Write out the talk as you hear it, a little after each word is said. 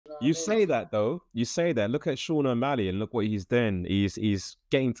You say that though. You say that. Look at Sean O'Malley and look what he's doing. He's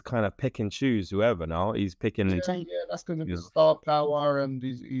getting to kind of pick and choose whoever now. He's picking. Yeah, that's because of You his know. star power, and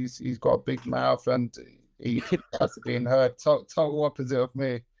he's got a big mouth, and he has been heard. Total opposite of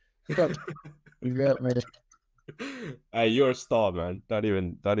me. You get me? Hey, you're a star, man. Don't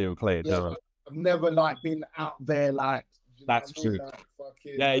even play it. Yeah, Don't. I've never like been out there like, you know That's what I mean? true. Like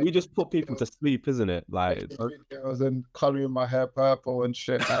fucking Yeah, you making just put people to sleep, isn't it? Like, videos and coloring my hair purple and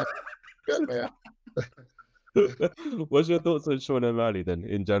shit. Like, get me? what's your thoughts on Sean O'Malley then,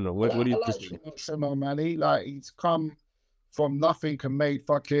 in general? What do I you like just? Sean O'Malley. Like he's come from nothing and made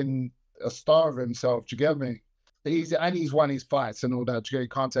fucking a star of himself. Do you get me? He's won his fights and all that. You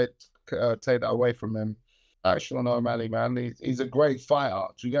can't take that away from him. Sean O'Malley, man, he's a great fighter.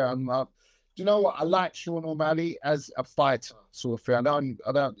 Do you get? Do you know what? I like Sean O'Malley as a fighter, sort of thing.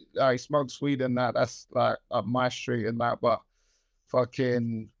 I smoke weed and that's like up my street and that, but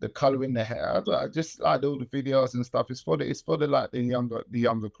fucking the color in the hair. I just like all the videos and stuff. It's for the like the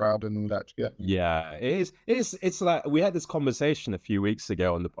younger crowd and all that. Yeah. Yeah, it is. It's like we had this conversation a few weeks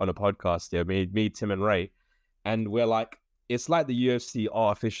ago on a podcast. Yeah, me, Tim, and Ray, and we're like, it's like the UFC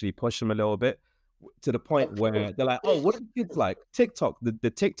artificially push them a little bit to the point where they're like, oh, what are the kids like? TikTok, the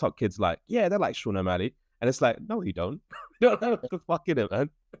TikTok kids like, yeah, they're like Sean O'Malley, and it's like, no, you don't. You don't know what the fuck in it, man.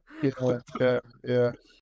 Yeah.